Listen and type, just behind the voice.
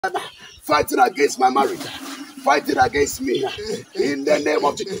fighting against my marriage, fighting against me. In the name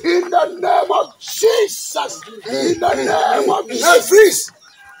of Jesus. In the name of Jesus. In the name of Jesus. Hey, freeze.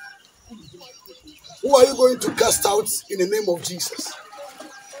 Who are you going to cast out in the name of Jesus?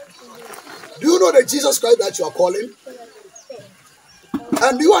 Do you know the Jesus Christ that you are calling?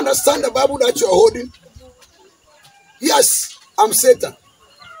 And do you understand the Bible that you are holding? Yes, I'm Satan.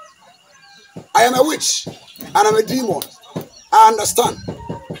 I am a witch and I'm a demon. I understand.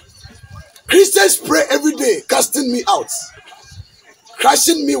 Christians pray every day, casting me out,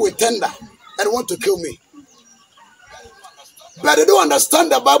 crushing me with tender, and want to kill me. But they don't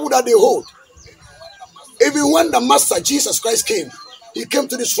understand the Bible that they hold. Even when the Master Jesus Christ came, he came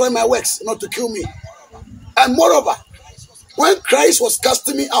to destroy my works, not to kill me. And moreover, when Christ was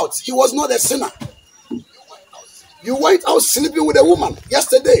casting me out, he was not a sinner. You went out sleeping with a woman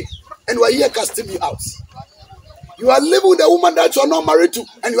yesterday, and you are here casting me out. You are living with a woman that you are not married to,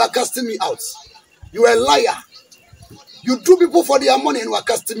 and you are casting me out. You are a liar. You do people for their money, and you are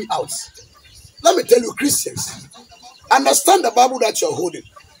casting me out. Let me tell you, Christians, understand the Bible that you are holding.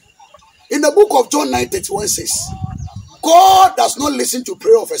 In the book of John 9:31 says, God does not listen to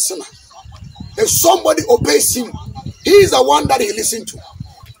prayer of a sinner. If somebody obeys him, he is the one that he listens to.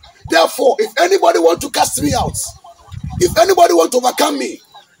 Therefore, if anybody wants to cast me out, if anybody wants to overcome me,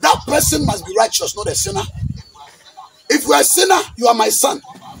 that person must be righteous, not a sinner. If you are a sinner, you are my son.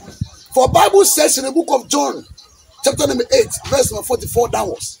 For Bible says in the book of John, chapter number 8, verse number 44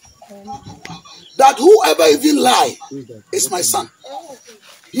 downwards, that whoever even lie is my son.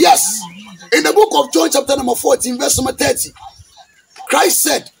 Yes, in the book of John, chapter number 14, verse number 30, Christ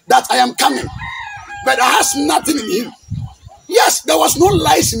said that I am coming, but I has nothing in him. Yes, there was no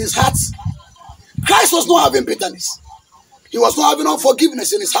lies in his heart. Christ was not having bitterness. He was not having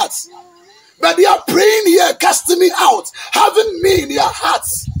unforgiveness in his heart. But they are praying here, casting me out, having me in their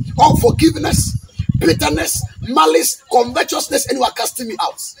hearts, unforgiveness, bitterness, malice, covetousness, and you are casting me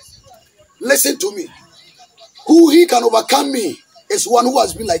out. Listen to me. Who he can overcome me is one who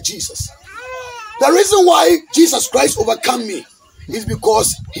has been like Jesus. The reason why Jesus Christ overcome me is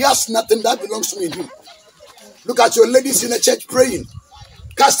because he has nothing that belongs to me in him. Look at your ladies in the church praying,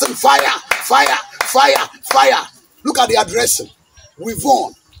 casting fire, fire, fire, fire. Look at the addressing. We've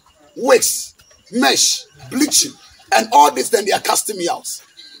won, wax, mesh, bleaching, and all this, then they are casting me out.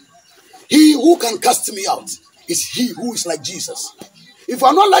 He who can cast me out is he who is like Jesus. If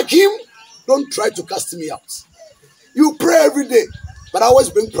I'm not like him, don't try to cast me out. You pray every day, but I always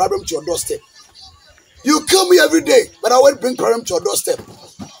bring problem to your doorstep. You kill me every day, but I always bring problem to your doorstep.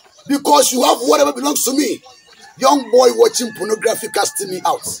 Because you have whatever belongs to me. Young boy watching pornography, casting me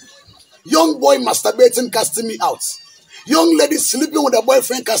out. Young boy masturbating, casting me out. Young lady sleeping with a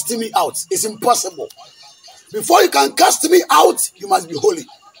boyfriend, casting me out. It's impossible. Before you can cast me out, you must be holy.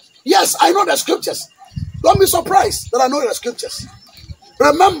 Yes, I know the scriptures. Don't be surprised that I know the scriptures.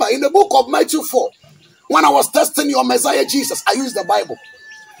 Remember, in the book of Matthew 4, when I was testing your Messiah Jesus, I used the Bible.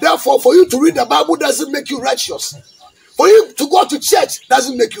 Therefore, for you to read the Bible doesn't make you righteous. For you to go to church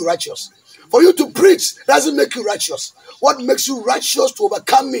doesn't make you righteous. For you to preach doesn't make you righteous. What makes you righteous to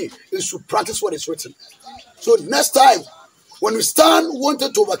overcome me is to practice what is written. So next time, when you stand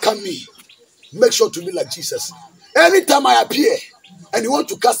wanting to overcome me, make sure to be like Jesus. Anytime I appear and you want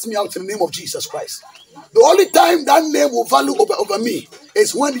to cast me out in the name of Jesus Christ, the only time that name will value over me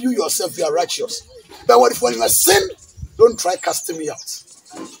is when you yourself are righteous. But what if when you are sin, don't try casting me out.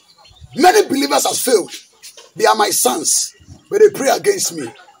 Many believers have failed. They are my sons, but they pray against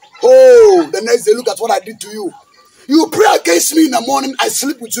me. Oh, the next day, look at what I did to you. You pray against me in the morning, I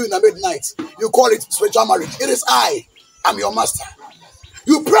sleep with you in the midnight. You call it spiritual marriage. It is I am your master.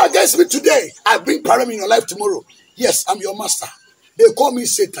 You pray against me today, I bring problem in your life tomorrow. Yes, I'm your master. They call me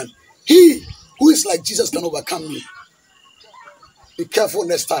Satan. He who is like Jesus can overcome me. Be careful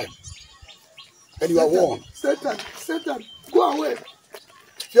next time. And you are warned. Satan, go away.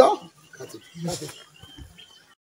 Yeah? Cut it.